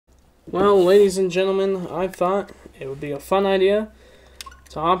Well, ladies and gentlemen, I thought it would be a fun idea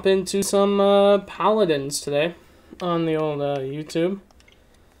to hop into some Paladins today on the old YouTube.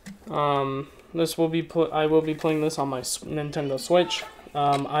 This will be I will be playing this on my Nintendo Switch.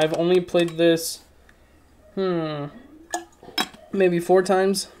 I've only played this, maybe 4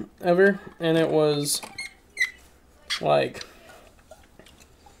 times ever, and it was like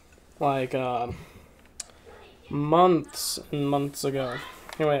months and months ago.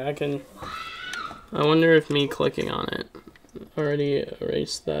 Anyway, I wonder if me clicking on it already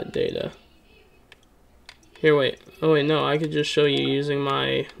erased that data. Here, wait. Oh, wait, no, I could just show you using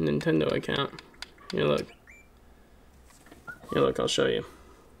my Nintendo account. Here, look. Here, look, I'll show you.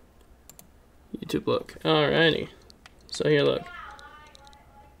 YouTube, look. Alrighty. So, here, look.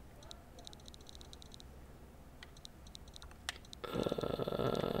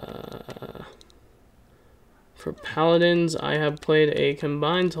 For Paladins, I have played a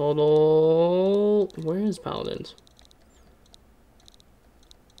combined total... Where is Paladins?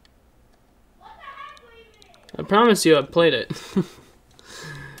 I promise you I've played it.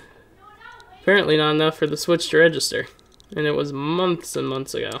 Apparently not enough for the Switch to register. And it was months and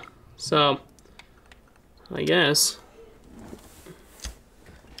months ago. So, I guess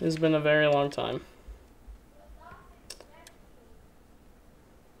it's been a very long time.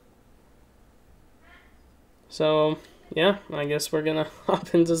 So, yeah, I guess we're gonna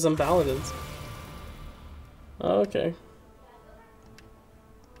hop into some Paladins. Okay.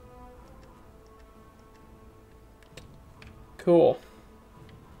 Cool.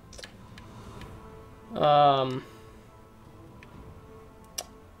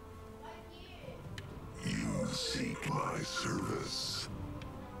 You seek my service.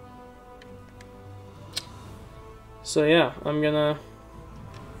 So yeah,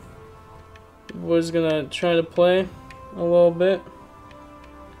 was gonna try to play a little bit.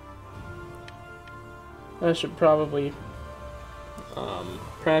 I should probably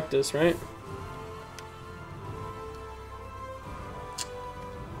practice, right?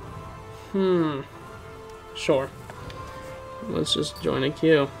 Sure. Let's just join a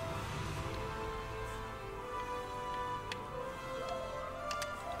queue.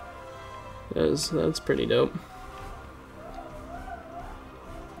 That's pretty dope.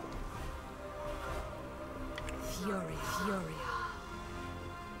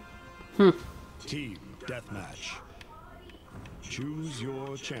 Team deathmatch. Choose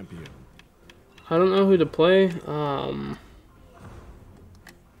your champion. I don't know who to play.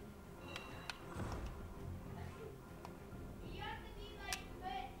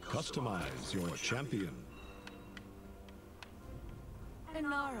 Customize your champion.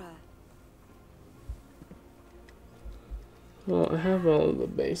 Well, I have all of the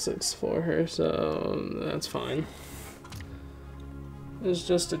basics for her, so that's fine. It's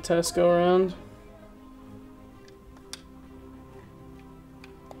just a test go around.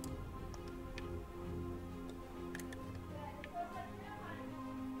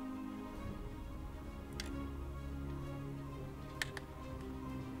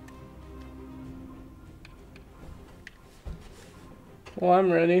 Well,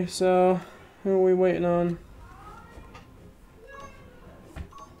 I'm ready, so who are we waiting on?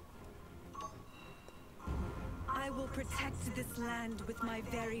 I will protect this land with my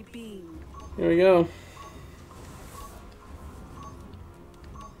very being. Here we go.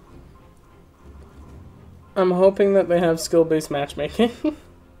 I'm hoping that they have skill-based matchmaking.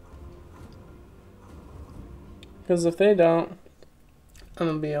 Because if they don't, I'm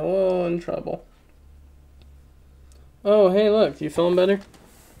gonna be a little in trouble. Oh, hey, look, you feeling better?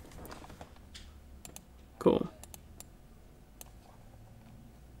 Cool.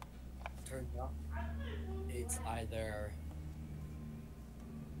 Turns out it's either...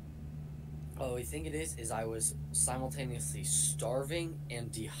 Oh, I think it is I was simultaneously starving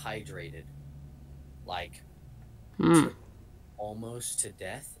and dehydrated. Like, almost to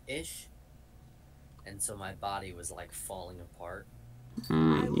death-ish. And so my body was, like, falling apart.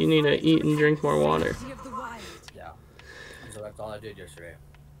 You need to eat and drink more water. Yeah. So that's all I did yesterday.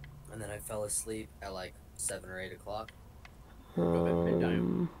 And then I fell asleep at like 7 or 8 o'clock. And I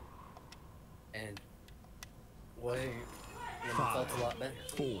felt a lot better.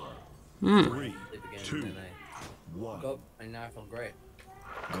 4, 3, 2, 1. Woke up and now I feel great.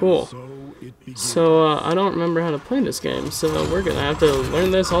 Cool. So I don't remember how to play this game, so we're gonna have to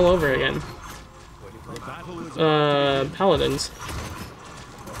learn this all over again. Paladins.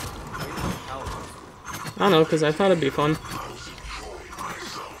 I don't know, because I thought it'd be fun.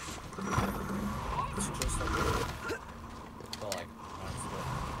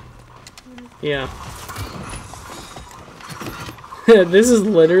 Yeah. This is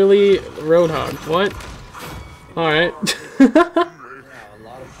literally Roadhog. What? Alright. Yeah, a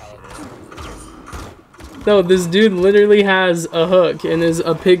lot of paladins. No, this dude literally has a hook and is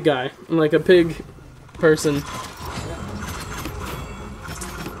a pig guy. Like a pig person.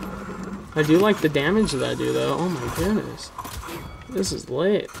 I do like the damage that I do though. Oh my goodness. This is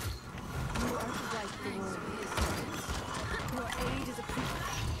lit.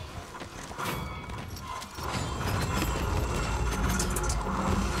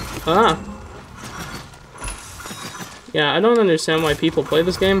 Ah. Yeah, I don't understand why people play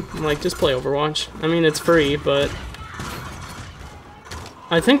this game. Like, just play Overwatch. I mean, it's free, but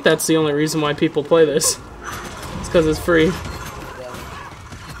I think that's the only reason why people play this. It's because it's free.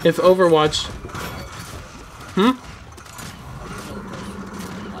 If Overwatch... Hmm?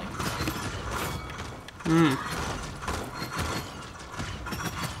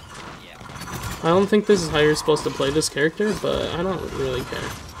 I don't think this is how you're supposed to play this character, but I don't really care.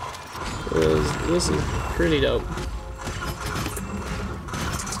 This is pretty dope.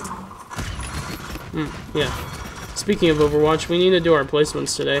 Yeah. Speaking of Overwatch, we need to do our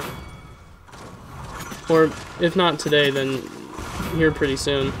placements today. Or, if not today, then here pretty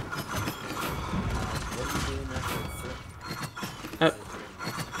soon. I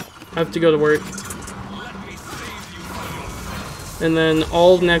have to go to work. And then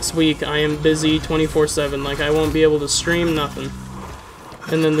all next week I am busy 24/7. Like, I won't be able to stream nothing.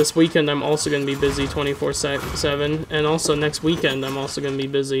 And then this weekend I'm also going to be busy 24/7. And also next weekend I'm also going to be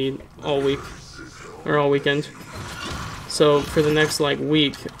busy all week. Or all weekend. So for the next, like,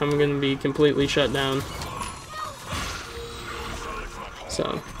 week, I'm going to be completely shut down.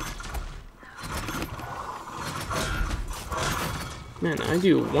 So. Man, I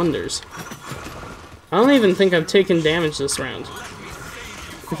do wonders. I don't even think I've taken damage this round.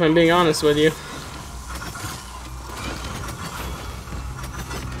 If I'm being honest with you.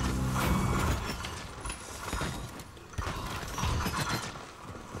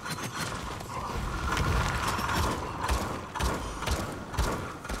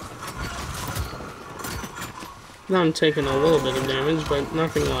 Now I'm taking a little bit of damage, but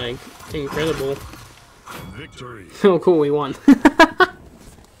nothing like incredible. Victory. Oh cool, we won.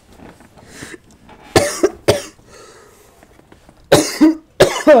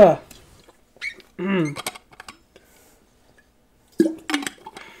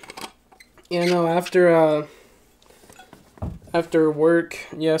 Yeah, no, after work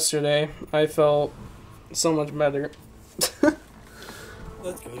yesterday, I felt so much better.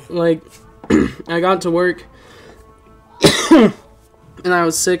 That's good. Like, I got to work, and I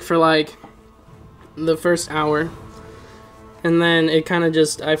was sick for, like, the first hour, and then it kind of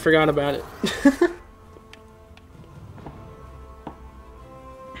just, I forgot about it.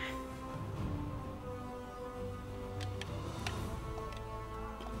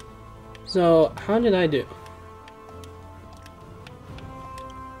 So, how did I do?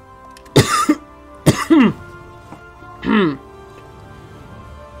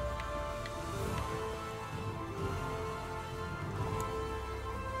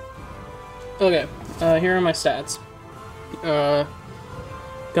 Okay, here are my stats.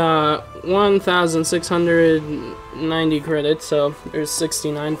 Got 1,690 credits, so there's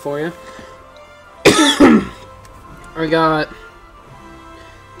 69 for you. I got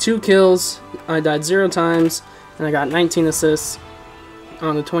 2 kills, I died 0 times, and I got 19 assists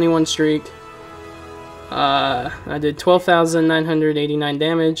on the 21 streak. I did 12,989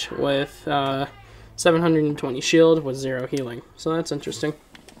 damage with 720 shield with 0 healing. So that's interesting.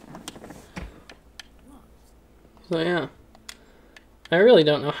 So yeah. I really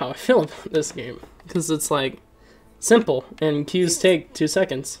don't know how I feel about this game. Because it's like simple and Qs take 2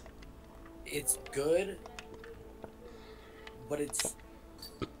 seconds. It's good, but it's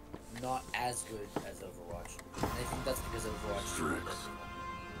not as good as Overwatch. And I think that's because Overwatch is more difficult.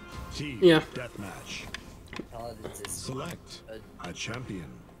 Team Yeah. deathmatch. Paladins is Select a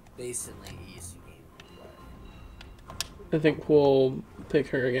champion. basically easy game. I think we'll pick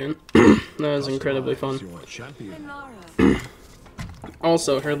her again. That was incredibly fun. Customize your champion. Inara.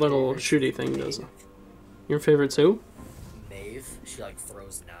 Also, her little shooty thing does. Your favorite's who? Maeve, she like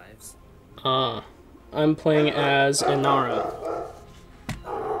throws knives. I'm playing as Inara.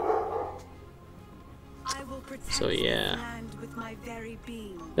 I will protect So, yeah. this land with my very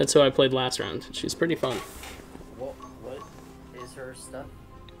being. That's who I played last round. She's pretty fun. What is her stuff?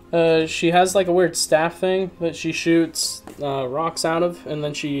 She has like a weird staff thing that she shoots rocks out of, and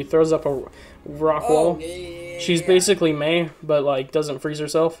then she throws up a rock wall. Yeah. She's basically Mei, but like doesn't freeze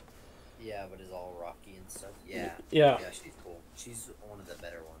herself. Yeah, but is all rocky and stuff. Yeah. Yeah. Yeah, she's cool. She's one of the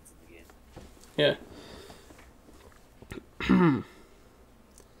better ones in the game. Yeah.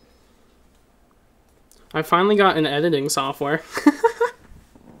 I finally got an editing software.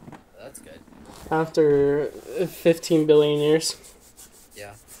 That's good. After 15 billion years.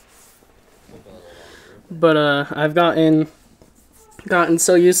 Yeah. But I've gotten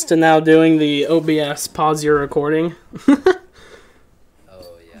so used to now doing the OBS pause your recording Oh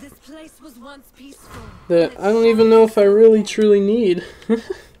yeah. This place was once peaceful. that I don't even know if I really truly need.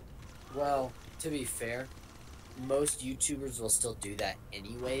 Well, to be fair, most YouTubers will still do that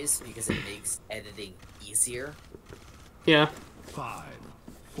anyways because it makes editing easier. Yeah. 5,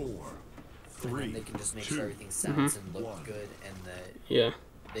 4, And 3, then they can just make 2, sure everything sounds and looks 1. good, and that Yeah.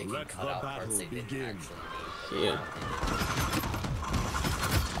 they can Let cut the out parts battle they didn't begin. actually need. Yeah.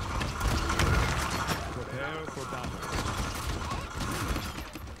 Prepare for battle.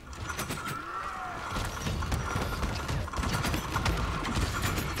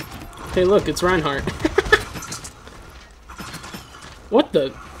 Hey, look, it's Reinhardt. What the?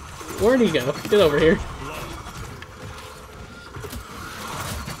 Where'd he go? Get over here.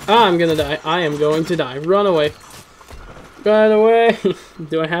 Ah, I'm gonna die. I am going to die. Run away. Run away.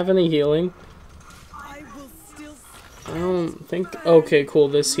 Do I have any healing? I will still I don't think... Okay, cool.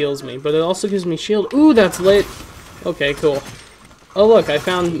 This heals me. But it also gives me shield. Ooh, that's lit. Okay, cool. Oh, look. I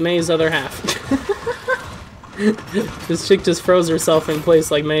found May's other half. This chick just froze herself in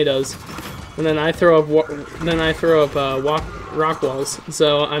place like May does. And then I throw up... rock walls.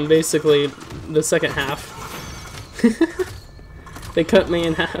 So I'm basically the second half. They cut me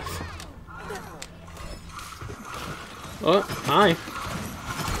in half. Oh, hi.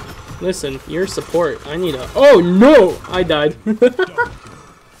 Listen, your support. I need a... Oh, no! I died.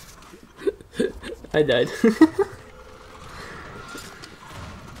 I died.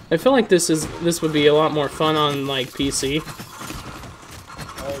 I feel like this would be a lot more fun on, like, PC.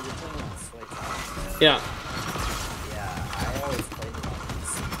 Oh, you're playing on Switch. Yeah. Yeah, I always played it on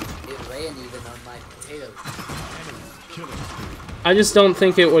PC. It ran even on my potato. I just don't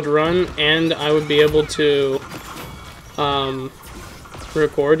think it would run, and I would be able to,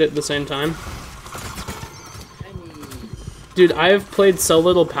 record at the same time. I mean, Dude, I have played so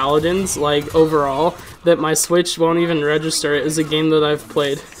little Paladins, like, overall, that my Switch won't even register it as a game that I've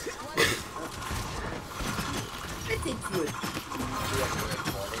played. I think you would be able to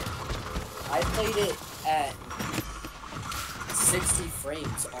record it. I played it at 60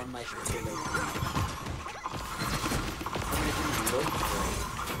 frames on my potato. I mean, it didn't look great.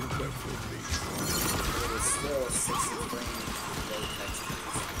 It was still 60 frames with low textures.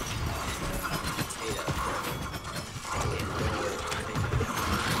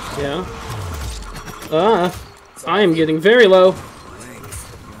 Yeah. I am getting very low.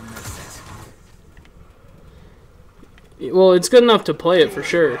 Well, it's good enough to play it for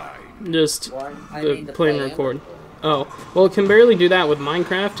sure. Just the play and record. Oh, well, it can barely do that with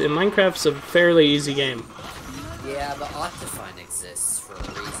Minecraft, and Minecraft's a fairly easy game. Yeah, but Optifine exists for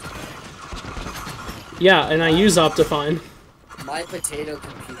a reason. Yeah, and I use Optifine. My potato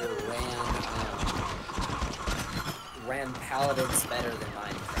computer ran Paladins better than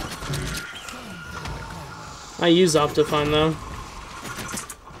Minecraft. I use Optifine, though.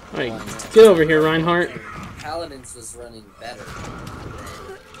 Alright, get over here, Reinhardt. Paladins was running better than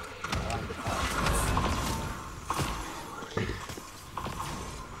Minecraft.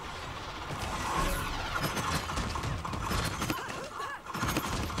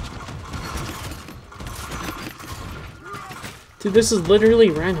 Dude, this is literally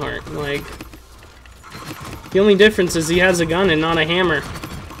Reinhardt. Like, the only difference is he has a gun and not a hammer. A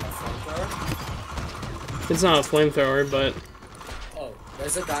flamethrower? It's not a flamethrower, but... Oh,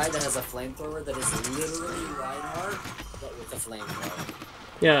 there's a guy that has a flamethrower that is literally Reinhardt, but with a flamethrower.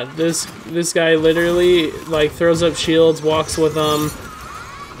 Yeah, this guy literally, like, throws up shields, walks with them.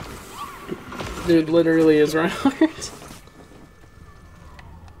 Dude, literally is Reinhardt.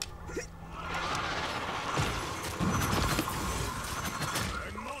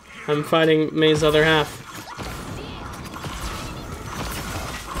 I'm fighting May's other half.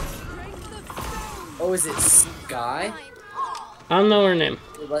 Oh, is it Sky? I don't know her name.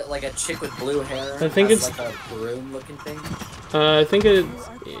 Like a chick with blue hair? I think has it's- like a broom looking thing? I think it...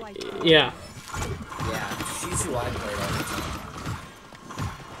 Yeah. Yeah, she's who I played all the time.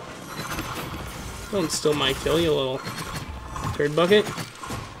 Don't steal my kill, you little turd bucket.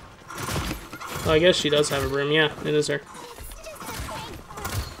 Oh, I guess she does have a broom. Yeah, it is her.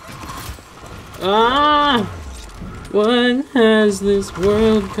 Ah! What has this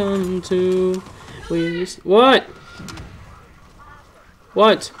world come to? What?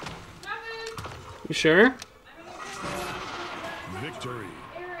 What? You sure? Victory.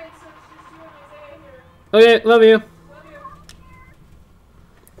 Okay, love you.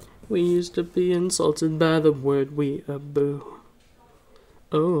 We used to be insulted by the word weeaboo.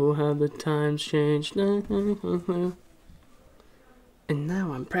 Oh, how the times changed. And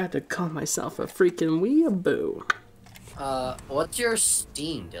now I'm proud to call myself a freaking weeaboo. What's your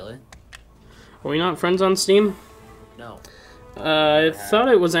Steam, Dylan? Are we not friends on Steam? No. I thought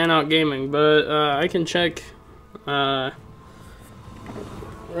it was Anout Gaming, but I can check right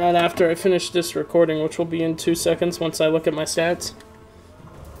after I finish this recording, which will be in 2 seconds once I look at my stats.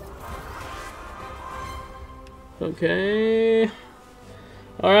 Okay.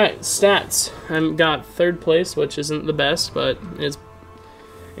 Alright, stats. I got 3rd place, which isn't the best, but it's,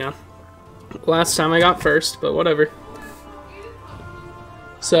 yeah. Last time I got 1st, but whatever.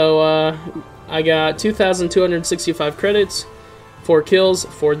 So, I got 2,265 credits, 4 kills,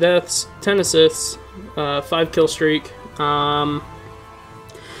 4 deaths, 10 assists, 5 kill streak,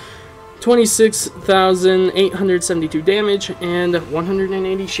 26,872 damage, and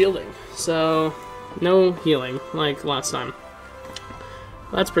 180 shielding. So, no healing, like last time.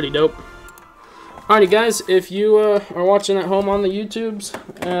 That's pretty dope. Alrighty guys, if you are watching at home on the YouTubes,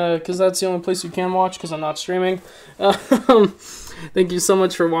 because that's the only place you can watch because I'm not streaming, thank you so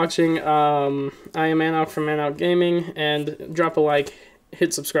much for watching. I am Anout from Anout Gaming, and drop a like,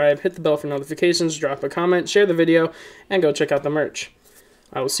 hit subscribe, hit the bell for notifications, drop a comment, share the video, and go check out the merch.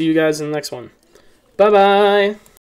 I will see you guys in the next one. Bye-bye!